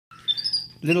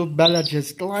little Bella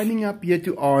just climbing up here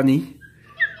to Arnie.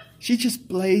 She just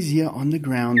plays here on the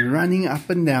ground, running up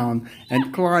and down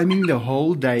and climbing the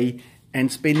whole day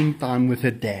and spending time with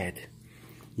her dad.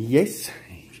 Yes,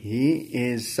 he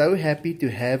is so happy to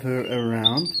have her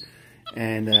around.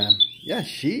 And yeah,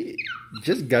 she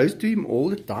just goes to him all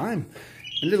the time.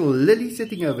 A little Lily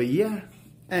sitting over here.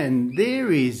 And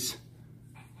there is...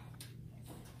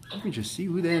 Let me just see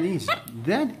who that is.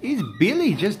 That is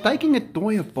Billy, just taking a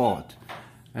toy apart.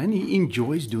 And he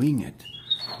enjoys doing it.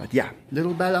 But yeah,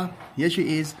 little Bella, here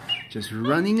she is, just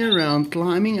running around,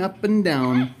 climbing up and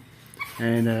down.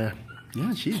 And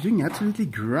yeah, she's doing absolutely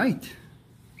great.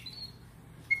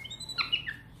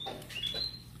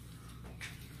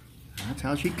 That's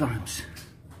how she climbs.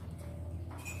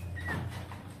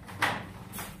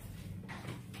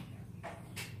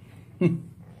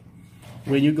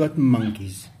 When you got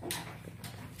monkeys.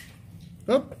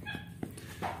 Up.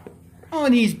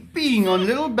 Arnie's peeing on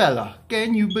little Bella.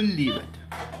 Can you believe it?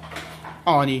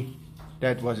 Arnie,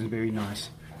 that wasn't very nice.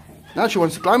 Now she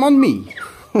wants to climb on me.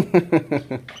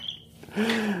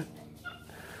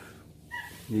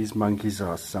 These monkeys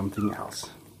are something else.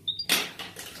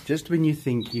 Just when you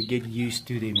think you get used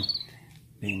to them,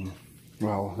 then,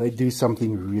 well, they do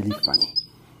something really funny.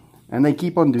 And they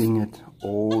keep on doing it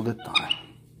all the time.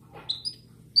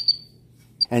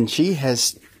 And she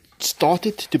has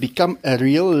started to become a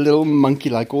real little monkey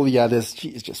like all the others. She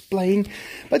is just playing,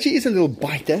 but she is a little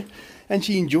biter, and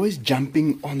she enjoys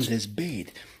jumping on this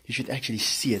bed. You should actually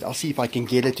see it. I'll see if I can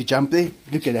get her to jump there.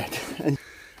 Look at that. And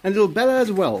little Bella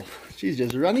as well. She's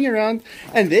just running around,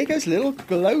 and there goes little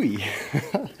Chloe.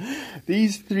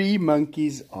 These three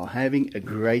monkeys are having a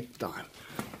great time.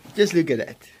 Just look at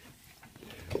that.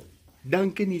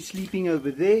 Duncan is sleeping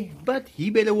over there, but he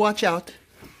better watch out,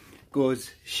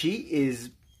 because she is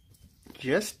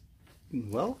just,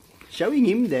 well, showing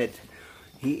him that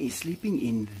he is sleeping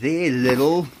in their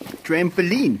little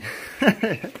trampoline.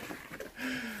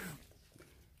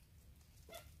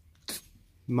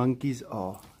 Monkeys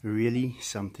are really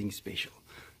something special.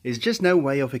 There's just no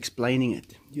way of explaining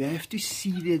it. You have to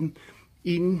see them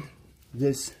in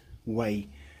this way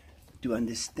to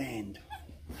understand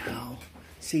how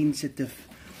sensitive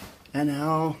and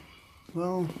how,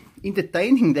 well,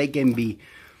 entertaining they can be.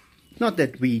 Not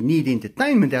that we need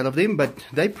entertainment out of them, but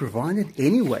they provide it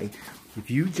anyway.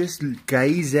 If you just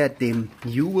gaze at them,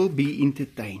 you will be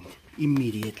entertained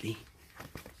immediately.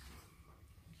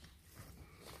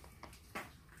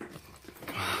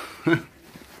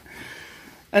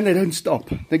 And they don't stop.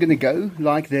 They're going to go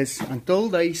like this until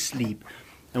they sleep.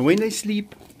 And when they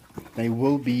sleep, they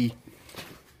will be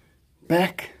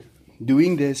back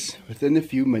doing this within a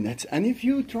few minutes. And if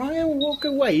you try and walk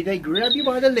away, they grab you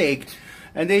by the leg.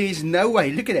 And there is no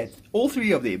way. Look at that. All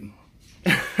three of them.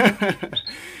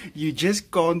 You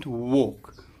just can't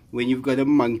walk when you've got a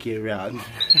monkey around.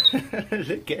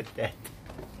 Look at that.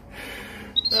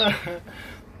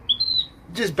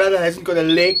 Just Bella hasn't got a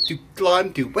leg to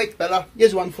climb to. Wait, Bella,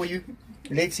 here's one for you.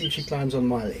 Let's see if she climbs on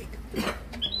my leg.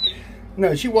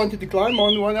 No, she wanted to climb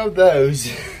on one of those.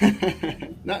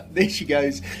 No, there she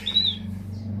goes.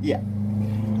 Yeah,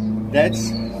 that's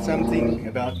something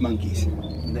about monkeys.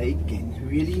 They can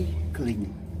really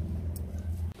cling.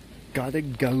 Gotta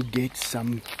go get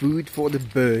some food for the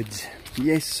birds.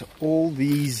 Yes, all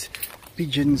these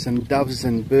pigeons and doves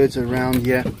and birds around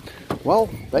here, well,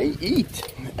 they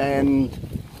eat. And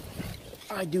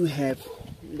I do have,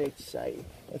 let's say,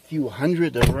 a few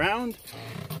hundred around.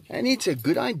 And it's a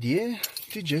good idea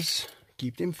to just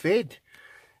keep them fed.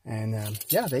 And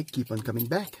yeah, they keep on coming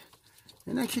back.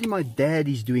 And actually my dad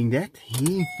is doing that.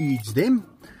 He feeds them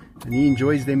and he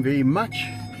enjoys them very much.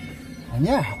 And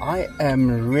yeah, I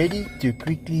am ready to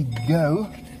quickly go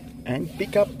and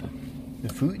pick up the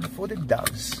food for the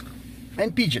doves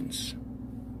and pigeons.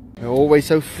 They're always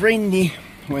so friendly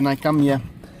when I come here.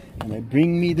 And they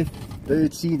bring me the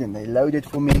bird seed and they load it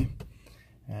for me.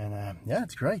 And yeah,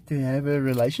 it's great to have a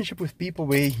relationship with people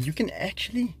where you can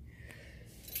actually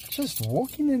just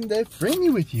walk in and they're friendly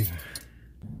with you.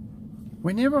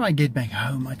 Whenever I get back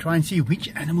home, I try and see which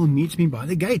animal meets me by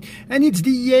the gate. And it's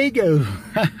Diego.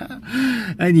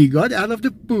 And he got out of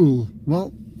the pool.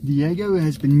 Well, Diego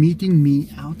has been meeting me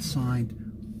outside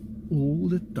all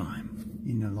the time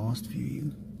in the last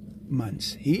few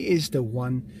months. He is the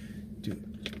one to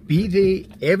be there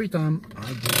every time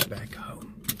I get back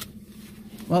home.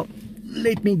 Well,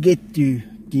 let me get to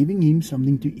giving him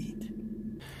something to eat.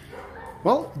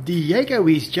 Well, Diego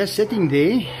is just sitting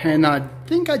there, and I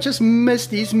think I just missed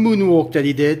his moonwalk that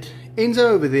he did. Enzo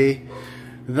over there.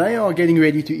 They are getting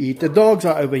ready to eat. The dogs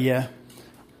are over here.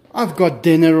 I've got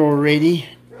dinner already,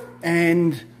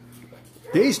 and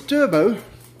there's Turbo.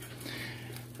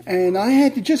 And I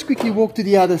had to just quickly walk to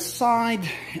the other side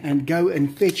and go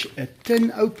and fetch a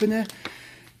tin opener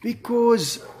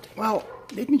because, well,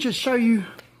 let me just show you.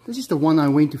 This is the one I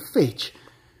went to fetch,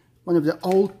 one of the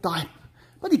old type,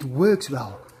 but it works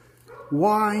well.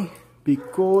 Why?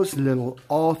 Because little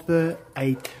Arthur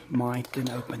ate my tin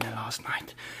opener last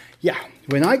night. Yeah,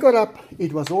 when I got up,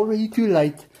 it was already too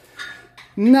late.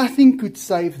 Nothing could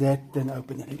save that tin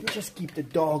opener. Let me just keep the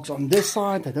dogs on this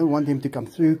side. I don't want them to come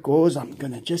through because I'm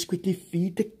going to just quickly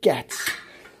feed the cats.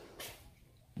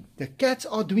 The cats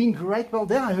are doing great. Well,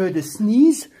 there I heard a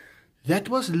sneeze. That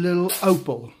was little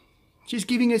Opal. She's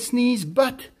giving a sneeze,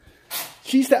 but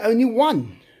she's the only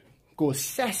one. Because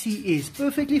Sassy is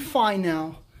perfectly fine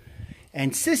now.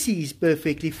 And Sissy is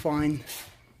perfectly fine.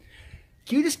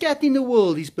 Cutest cat in the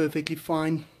world is perfectly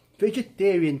fine.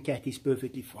 Vegetarian cat is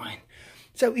perfectly fine.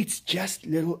 So it's just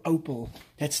little Opal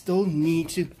that still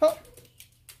needs to... Oh.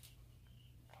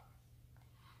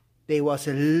 There was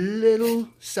a little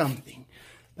something.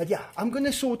 But yeah, I'm going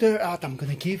to sort her out. I'm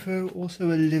going to give her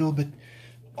also a little bit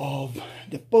of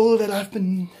the pill that I've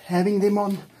been having them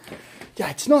on. Yeah,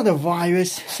 it's not a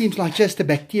virus. Seems like just a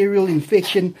bacterial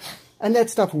infection. And that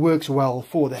stuff works well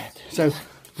for that. So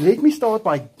let me start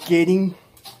by getting,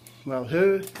 well,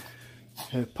 her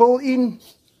pill in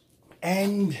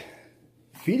and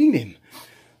feeding them.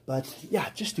 But yeah,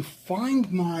 just to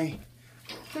find my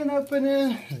tin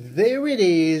opener, there it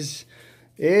is.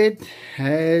 It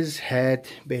has had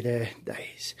better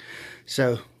days.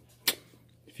 So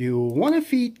if you want to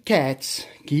feed cats,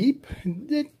 keep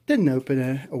the tin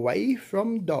opener away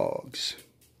from dogs.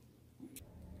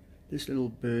 This little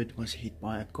bird was hit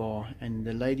by a car and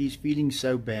the lady's feeling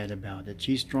so bad about it.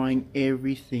 She's trying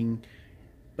everything,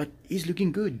 but he's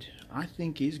looking good. I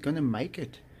think he's gonna make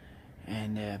it.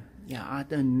 And yeah, I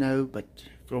don't know, but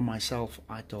for myself,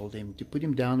 I told them to put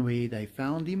him down where they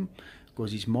found him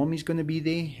because his mom is gonna be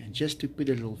there, and just to put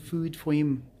a little food for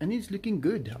him, and he's looking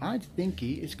good. I think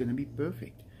he is gonna be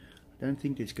perfect. I don't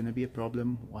think there's gonna be a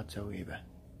problem whatsoever.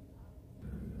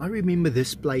 I remember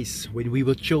this place when we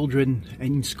were children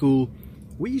and in school.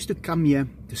 We used to come here,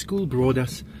 the school brought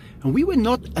us, and we were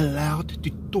not allowed to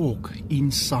talk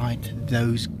inside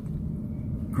those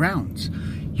grounds.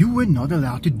 You were not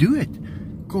allowed to do it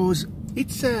because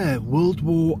it's a World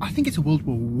War, I think it's a World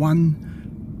War I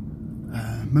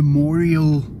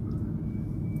memorial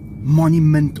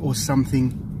monument or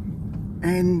something.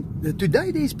 And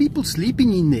today there's people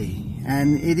sleeping in there,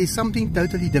 and it is something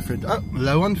totally different. Oh,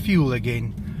 low on fuel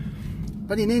again.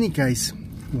 But in any case,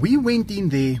 we went in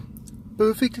there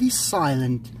perfectly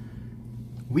silent.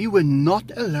 We were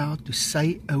not allowed to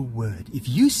say a word. If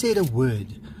you said a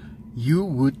word, you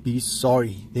would be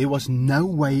sorry. There was no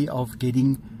way of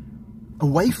getting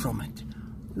away from it.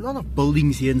 A lot of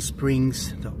buildings here in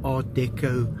Springs, the Art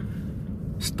Deco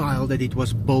style that it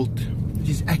was built, it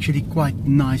is actually quite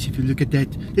nice if you look at that.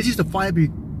 This is the fire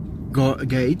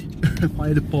brigade,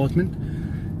 fire department,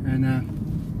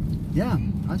 and yeah,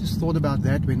 I just thought about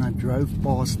that when I drove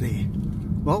past there.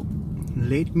 Well,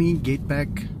 let me get back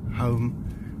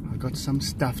home. I got some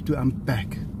stuff to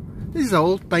unpack. This is an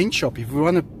old paint shop. If you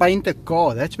want to paint a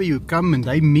car, that's where you come and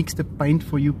they mix the paint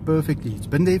for you perfectly. It's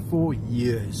been there for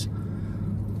years.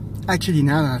 Actually,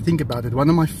 now that I think about it, one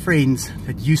of my friends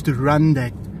that used to run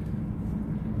that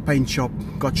paint shop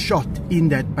got shot in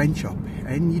that paint shop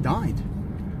and he died.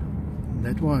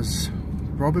 That was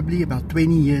probably about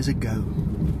 20 years ago.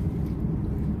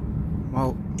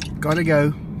 Well, gotta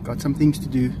go. Got some things to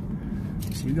do.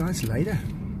 See you guys later.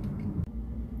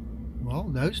 Well,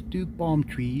 those two palm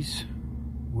trees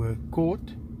were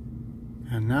caught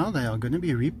and now they are going to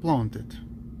be replanted.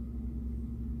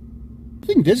 I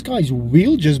think this guy's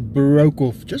wheel just broke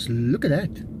off. Just look at that.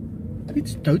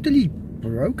 It's totally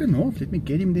broken off. Let me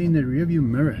get him there in the rearview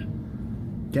mirror.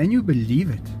 Can you believe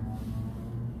it?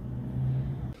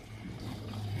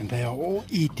 And they are all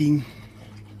eating.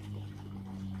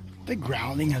 They're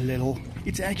growling a little.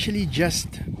 It's actually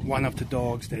just one of the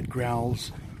dogs that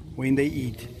growls when they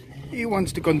eat. He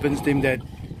wants to convince them that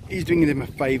he's doing them a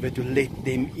favor to let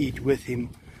them eat with him.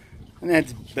 And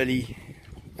that's Billy.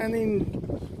 And then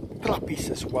Trappies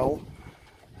as well.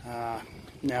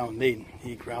 Now and then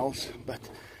he growls. But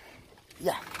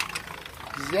yeah,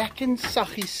 Zach and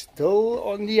Saggy still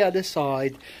on the other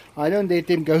side. I don't let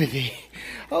them go there.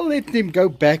 I'll let them go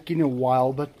back in a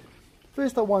while. But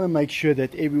first I want to make sure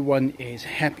that everyone is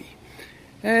happy.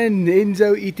 And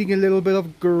Enzo eating a little bit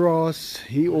of grass.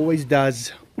 He always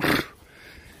does.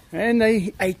 And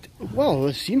they ate, well,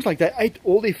 it seems like they ate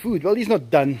all their food. Well, he's not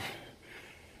done.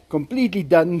 Completely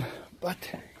done. But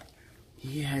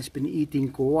he has been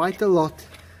eating quite a lot.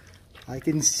 I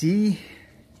can see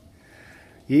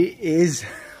he is,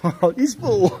 well, he's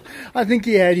full. I think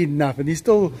he had enough and he's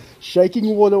still shaking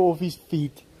water off his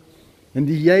feet. And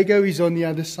Diego is on the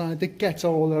other side. The cats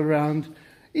are all around.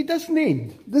 It doesn't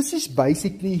end. This is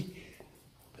basically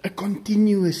a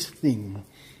continuous thing.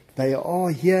 They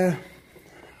are here.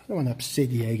 I don't want to upset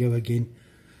Diego again.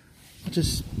 I'll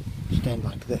just stand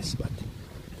like this, but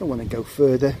I don't want to go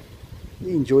further.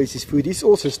 He enjoys his food. He's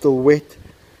also still wet.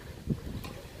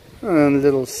 And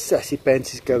little sassy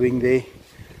pants is going there.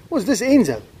 What's this,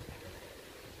 Enzo?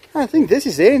 I think this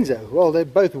is Enzo. Well, they're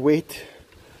both wet.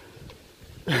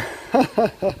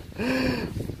 The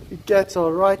cats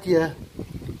are right here.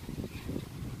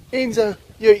 Enzo,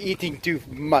 you're eating too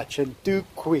much and too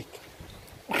quick.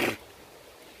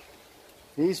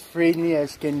 He's friendly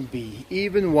as can be,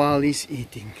 even while he's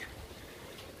eating.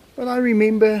 But I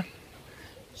remember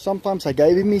sometimes I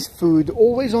gave him his food,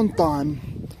 always on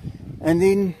time, and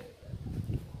then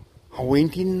I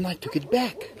went in and I took it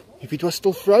back. If it was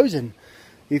still frozen,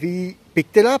 if he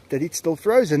picked it up that it's still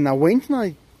frozen, I went and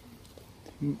I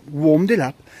warmed it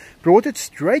up, brought it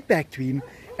straight back to him,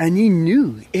 and he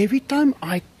knew every time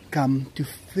I come to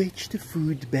fetch the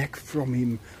food back from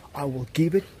him, I will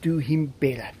give it to him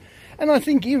better. And I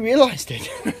think he realized it.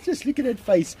 Just look at that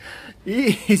face.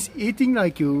 He is eating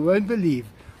like you won't believe.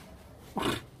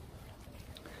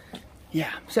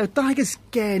 Yeah, so tigers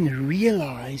can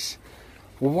realize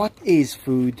what is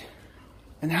food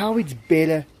and how it's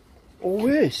better or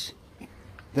worse.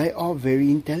 They are very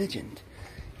intelligent.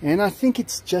 And I think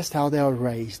it's just how they are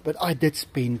raised. But I did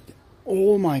spend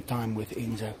all my time with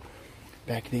Enzo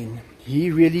back then. He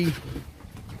really...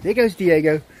 There goes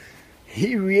Diego.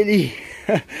 He really...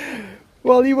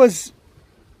 well, he was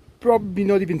probably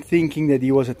not even thinking that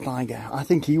he was a tiger. I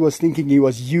think he was thinking he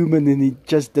was human and he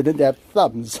just didn't have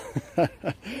thumbs.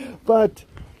 But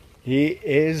he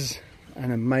is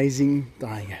an amazing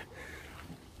tiger.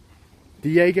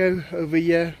 Diego over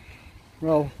here,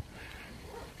 well...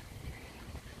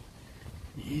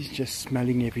 he's just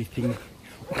smelling everything.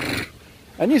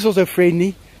 And he's also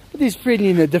friendly, but he's friendly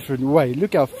in a different way.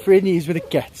 Look how friendly he is with the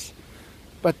cats.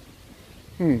 But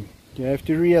you have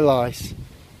to realize,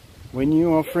 when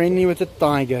you are friendly with a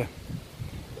tiger,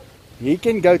 he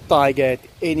can go tiger at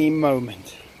any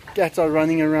moment. Cats are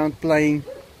running around playing,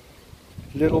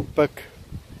 little Puck,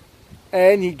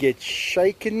 and he gets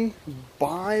shaken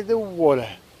by the water.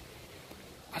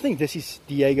 I think this is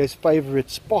Diego's favorite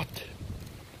spot.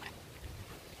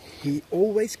 He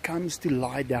always comes to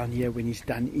lie down here when he's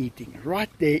done eating, right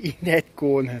there in that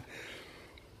corner.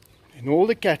 And all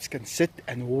the cats can sit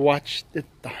and watch the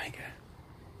tiger.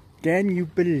 Can you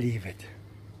believe it?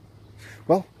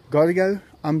 Well, gotta go.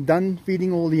 I'm done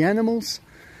feeding all the animals.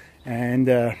 And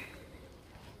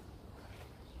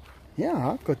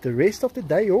yeah, I've got the rest of the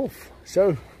day off.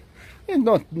 So, there's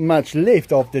not much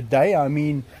left of the day. I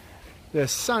mean, the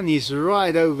sun is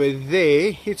right over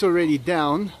there. It's already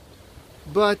down.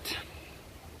 But,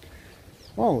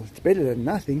 well, it's better than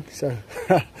nothing. So,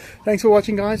 thanks for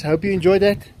watching, guys. Hope you enjoyed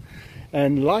that.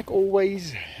 And like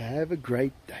always, have a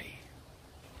great day.